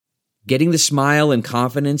Getting the smile and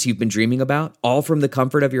confidence you've been dreaming about, all from the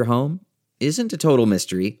comfort of your home, isn't a total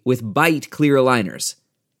mystery with Bite clear aligners.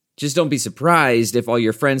 Just don't be surprised if all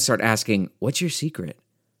your friends start asking, "What's your secret?"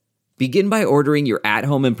 Begin by ordering your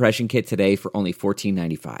at-home impression kit today for only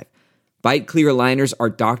 $14.95. Bite clear aligners are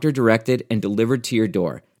doctor-directed and delivered to your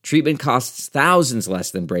door. Treatment costs thousands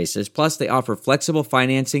less than braces, plus they offer flexible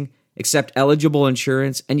financing, accept eligible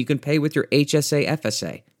insurance, and you can pay with your HSA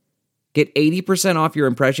FSA. Get 80% off your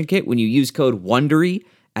impression kit when you use code WONDERY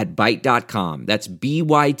at Byte.com. That's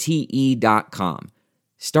BYTE.com.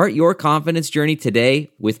 Start your confidence journey today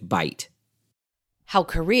with Byte. How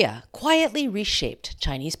Korea quietly reshaped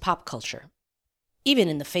Chinese pop culture. Even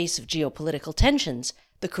in the face of geopolitical tensions,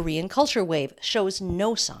 the Korean culture wave shows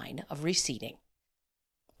no sign of receding.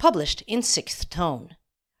 Published in 6th tone.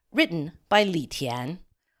 Written by Li Tian.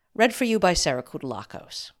 Read for you by Sarah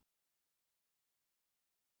Koudelakos.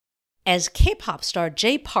 As K-pop star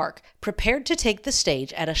Jay Park prepared to take the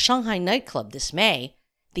stage at a Shanghai nightclub this May,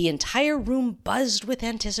 the entire room buzzed with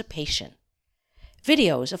anticipation.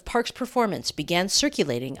 Videos of Park's performance began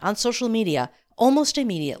circulating on social media almost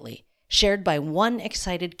immediately, shared by one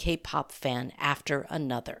excited K-pop fan after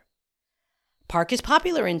another. Park is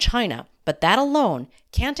popular in China, but that alone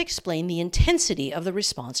can't explain the intensity of the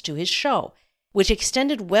response to his show, which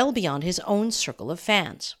extended well beyond his own circle of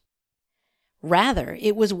fans. Rather,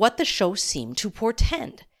 it was what the show seemed to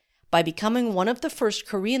portend. By becoming one of the first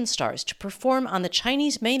Korean stars to perform on the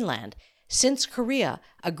Chinese mainland since Korea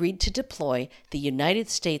agreed to deploy the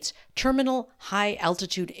United States Terminal High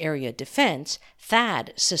Altitude Area Defense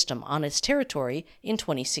 (THAAD) system on its territory in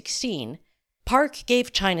 2016, Park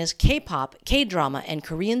gave China's K-pop, K-drama, and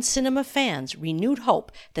Korean cinema fans renewed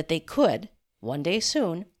hope that they could, one day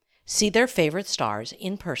soon, see their favorite stars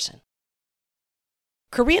in person.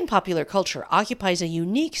 Korean popular culture occupies a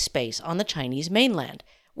unique space on the Chinese mainland,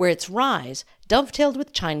 where its rise dovetailed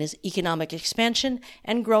with China's economic expansion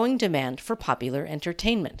and growing demand for popular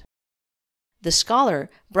entertainment. The scholar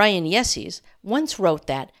Brian Yesses once wrote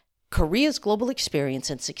that Korea's global experience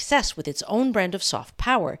and success with its own brand of soft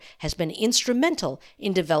power has been instrumental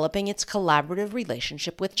in developing its collaborative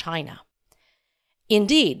relationship with China.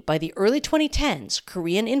 Indeed, by the early 2010s,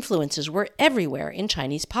 Korean influences were everywhere in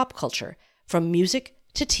Chinese pop culture, from music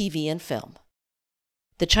to TV and film.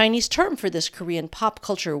 The Chinese term for this Korean pop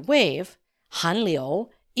culture wave, Hanliu,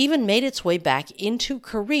 even made its way back into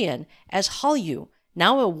Korean as Hallyu,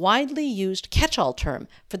 now a widely used catch-all term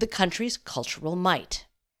for the country's cultural might.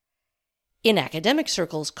 In academic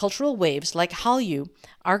circles, cultural waves like Hallyu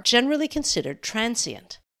are generally considered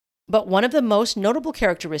transient. But one of the most notable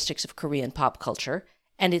characteristics of Korean pop culture,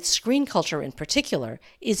 and its screen culture in particular,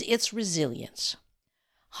 is its resilience.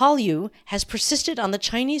 Hallyu has persisted on the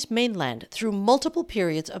Chinese mainland through multiple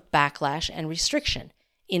periods of backlash and restriction,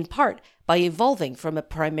 in part by evolving from a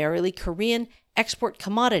primarily Korean export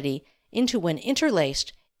commodity into an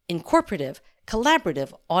interlaced, incorporative,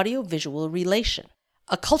 collaborative audiovisual relation,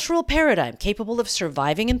 a cultural paradigm capable of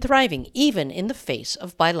surviving and thriving even in the face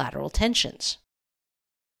of bilateral tensions.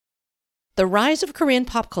 The rise of Korean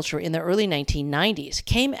pop culture in the early 1990s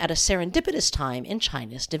came at a serendipitous time in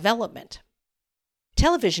China's development.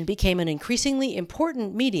 Television became an increasingly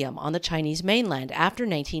important medium on the Chinese mainland after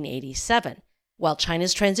 1987, while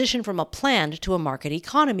China's transition from a planned to a market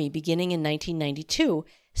economy beginning in 1992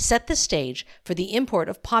 set the stage for the import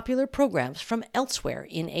of popular programs from elsewhere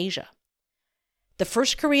in Asia. The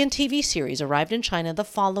first Korean TV series arrived in China the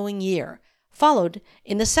following year, followed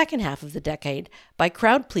in the second half of the decade by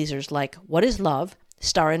crowd pleasers like What is Love,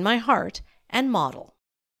 Star in My Heart, and Model.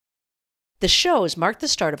 The shows marked the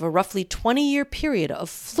start of a roughly 20-year period of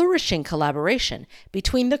flourishing collaboration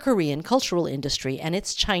between the Korean cultural industry and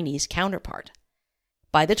its Chinese counterpart.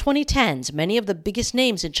 By the 2010s, many of the biggest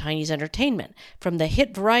names in Chinese entertainment, from the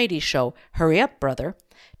hit variety show Hurry Up, Brother,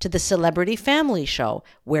 to the celebrity family show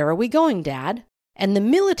Where Are We Going, Dad?, and the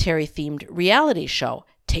military-themed reality show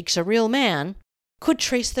Takes a Real Man, could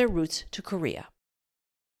trace their roots to Korea.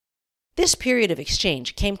 This period of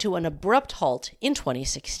exchange came to an abrupt halt in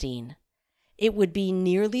 2016. It would be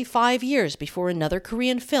nearly 5 years before another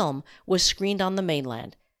Korean film was screened on the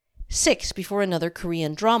mainland, 6 before another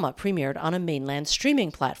Korean drama premiered on a mainland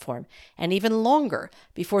streaming platform, and even longer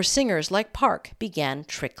before singers like Park began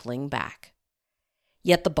trickling back.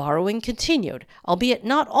 Yet the borrowing continued, albeit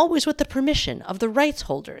not always with the permission of the rights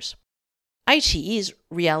holders. iQIYI's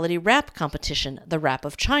reality rap competition, The Rap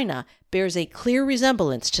of China, bears a clear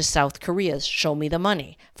resemblance to South Korea's Show Me the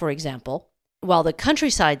Money, for example, while the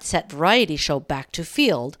countryside set variety show Back to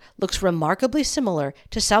Field looks remarkably similar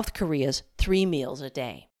to South Korea's 3 Meals a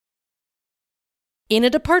Day. In a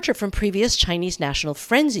departure from previous Chinese national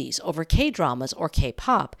frenzies over K-dramas or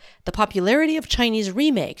K-pop, the popularity of Chinese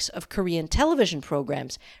remakes of Korean television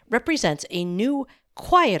programs represents a new,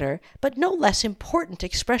 quieter, but no less important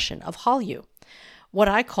expression of Hallyu, what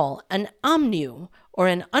I call an amnyu, or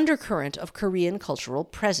an undercurrent of Korean cultural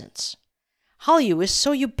presence. Hallyu is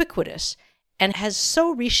so ubiquitous and has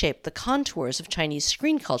so reshaped the contours of Chinese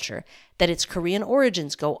screen culture that its Korean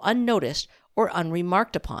origins go unnoticed or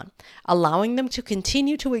unremarked upon, allowing them to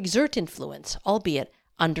continue to exert influence, albeit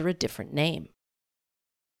under a different name.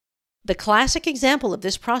 The classic example of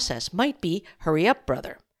this process might be Hurry Up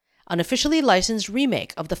Brother, an officially licensed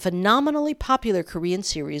remake of the phenomenally popular Korean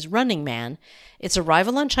series Running Man. Its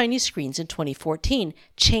arrival on Chinese screens in 2014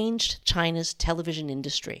 changed China's television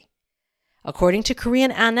industry. According to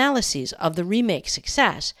Korean analyses of the remake's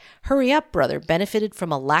success, Hurry Up Brother benefited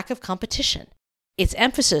from a lack of competition. Its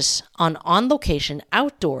emphasis on location,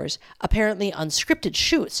 outdoors, apparently unscripted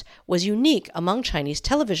shoots was unique among Chinese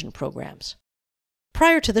television programs.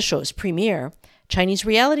 Prior to the show's premiere, Chinese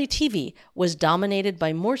reality TV was dominated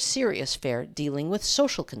by more serious fare dealing with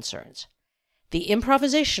social concerns. The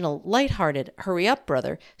improvisational, lighthearted Hurry Up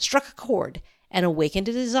Brother struck a chord and awakened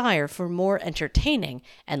a desire for more entertaining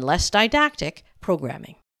and less didactic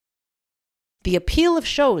programming. The appeal of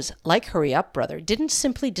shows like Hurry Up Brother didn't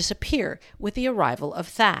simply disappear with the arrival of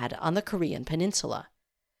THAAD on the Korean peninsula.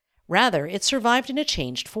 Rather, it survived in a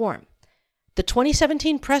changed form. The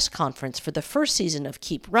 2017 press conference for the first season of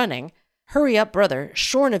Keep Running, Hurry Up Brother,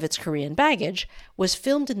 shorn of its Korean baggage, was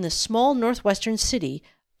filmed in the small northwestern city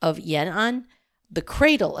of Yan'an, the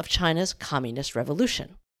cradle of China's communist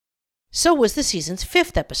revolution. So was the season's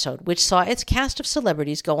 5th episode, which saw its cast of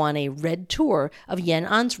celebrities go on a red tour of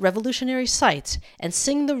Yan'an's revolutionary sites and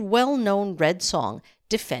sing the well-known red song,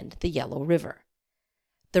 Defend the Yellow River.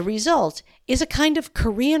 The result is a kind of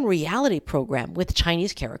Korean reality program with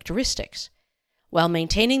Chinese characteristics. While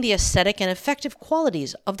maintaining the aesthetic and effective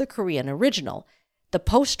qualities of the Korean original, the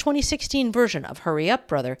post-2016 version of Hurry Up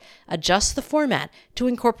Brother adjusts the format to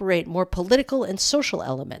incorporate more political and social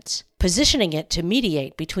elements, positioning it to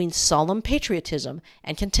mediate between solemn patriotism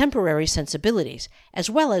and contemporary sensibilities, as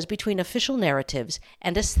well as between official narratives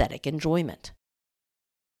and aesthetic enjoyment.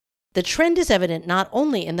 The trend is evident not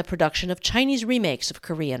only in the production of Chinese remakes of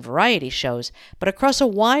Korean variety shows, but across a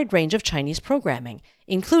wide range of Chinese programming,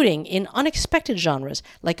 including in unexpected genres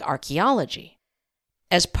like archaeology.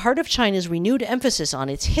 As part of China's renewed emphasis on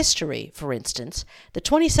its history, for instance, the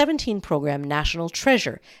 2017 program National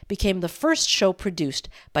Treasure became the first show produced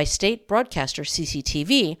by state broadcaster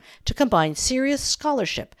CCTV to combine serious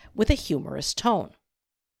scholarship with a humorous tone.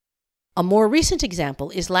 A more recent example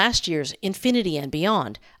is last year's Infinity and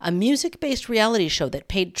Beyond, a music-based reality show that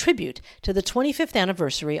paid tribute to the 25th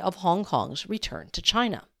anniversary of Hong Kong's return to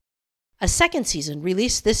China. A second season,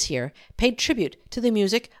 released this year, paid tribute to the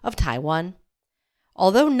music of Taiwan.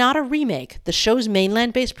 Although not a remake, the show's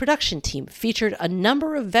mainland-based production team featured a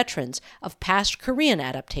number of veterans of past Korean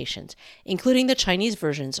adaptations, including the Chinese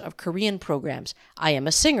versions of Korean programs I Am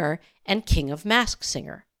a Singer and King of Masked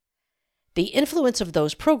Singer. The influence of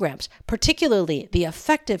those programs, particularly the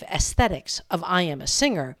effective aesthetics of I Am a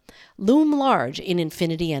Singer, loom large in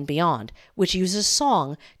Infinity and Beyond, which uses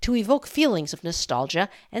song to evoke feelings of nostalgia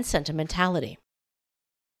and sentimentality.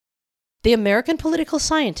 The American political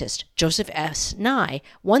scientist Joseph S. Nye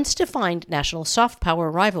once defined national soft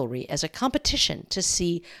power rivalry as a competition to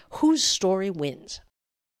see whose story wins.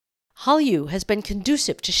 Hallyu has been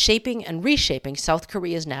conducive to shaping and reshaping South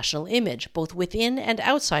Korea's national image, both within and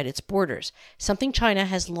outside its borders, something China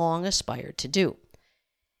has long aspired to do.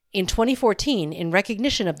 In 2014, in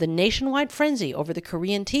recognition of the nationwide frenzy over the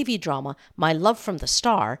Korean TV drama My Love from the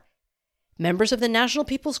Star, members of the National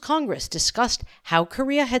People's Congress discussed how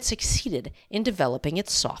Korea had succeeded in developing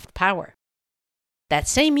its soft power. That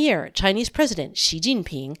same year, Chinese President Xi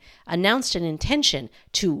Jinping announced an intention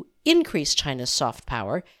to increase China's soft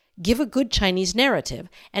power, give a good Chinese narrative,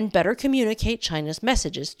 and better communicate China's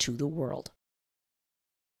messages to the world.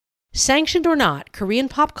 Sanctioned or not, Korean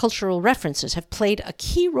pop cultural references have played a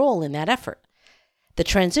key role in that effort. The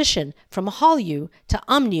transition from Hallyu to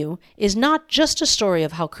Amnyu is not just a story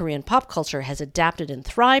of how Korean pop culture has adapted and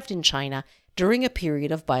thrived in China during a period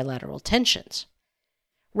of bilateral tensions.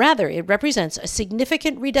 Rather, it represents a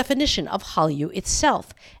significant redefinition of Hallyu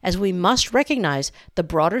itself, as we must recognize the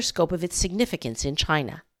broader scope of its significance in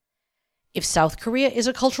China. If South Korea is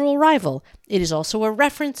a cultural rival, it is also a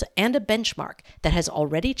reference and a benchmark that has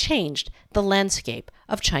already changed the landscape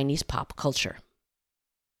of Chinese pop culture.